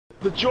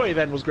The joy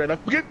then was great.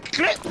 Like, clip.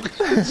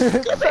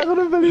 I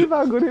couldn't believe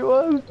how good it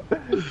was.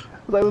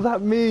 Like, was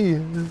that me?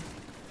 I'm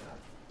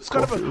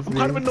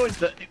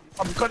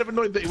kind of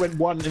annoyed that he went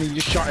one and he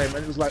just shot him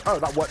and it was like, oh,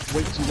 that worked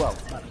way too well.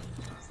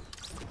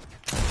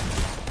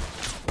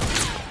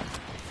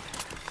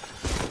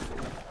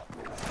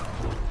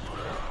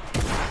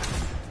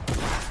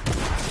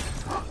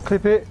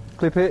 Clip it,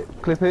 clip it,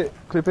 clip it,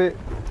 clip it.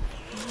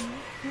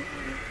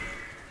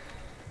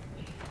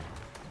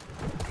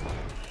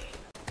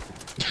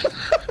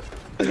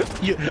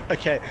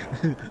 Okay.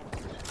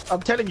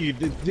 I'm telling you,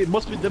 there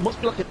must be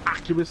like an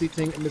accuracy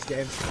thing in this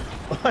game.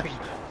 Like,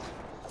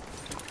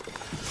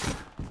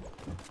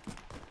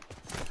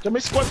 there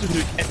many squads would do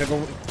it if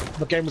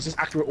the game was just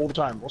accurate all the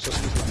time. Also,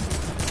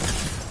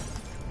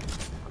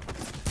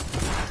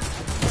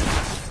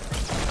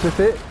 Clip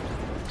it.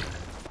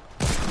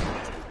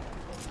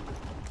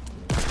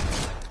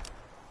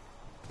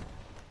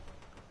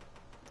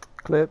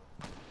 Clip.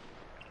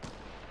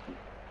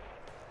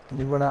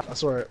 You run out. I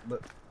saw it,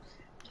 but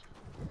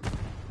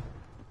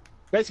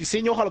basically,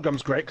 seeing your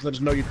hologram's great because I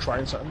just know you're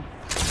trying something.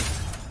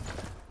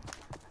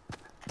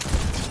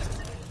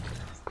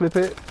 Clip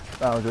it.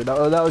 That was good.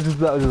 That was just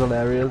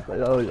hilarious. I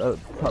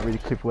can't really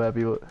clip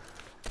Webby, but.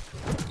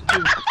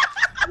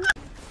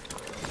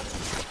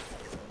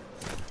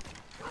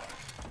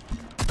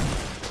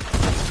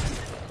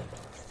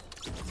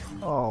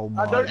 Oh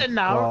my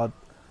god.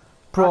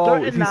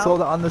 Bro, if you saw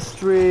that on the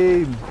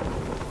stream.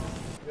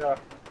 Yeah.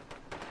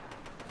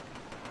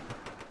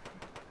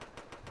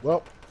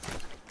 Well.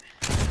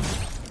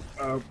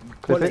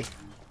 Clip it.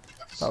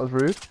 That was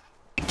rude.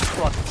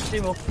 Come on,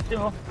 two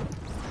more.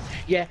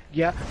 Yeah,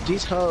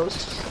 these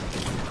hoes.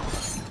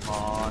 Come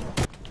on.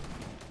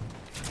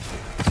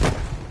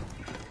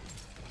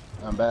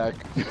 I'm back.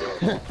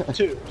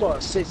 2 +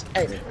 6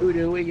 8. Who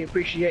do we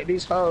appreciate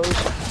these hoes?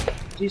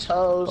 These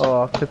hoes.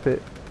 Oh, clip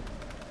it.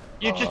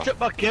 You just took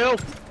my kill.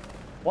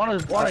 One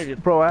of you.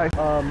 Bro,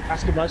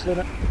 Ask him nicely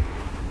then.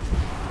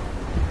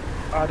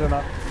 I don't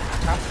know.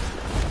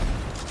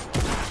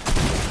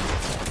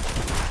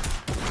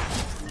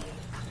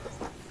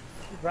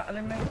 He's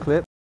rattling me.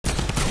 Clip.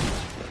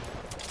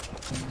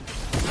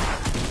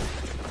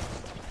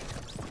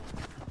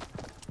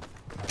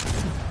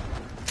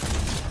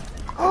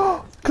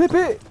 Oh, clip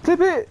it! Clip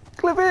it!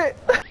 Clip it!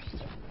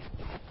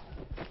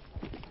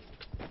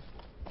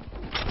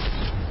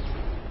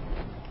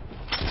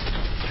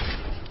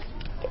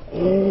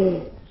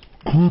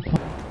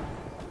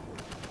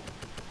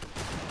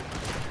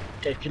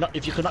 Okay,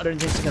 if you cannot do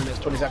anything second, it's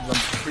 20 seconds. I'm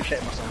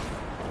appreciating myself.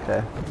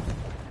 Okay.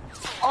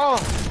 Oh,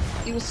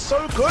 he was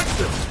so good.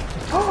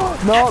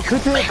 No,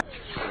 clip it!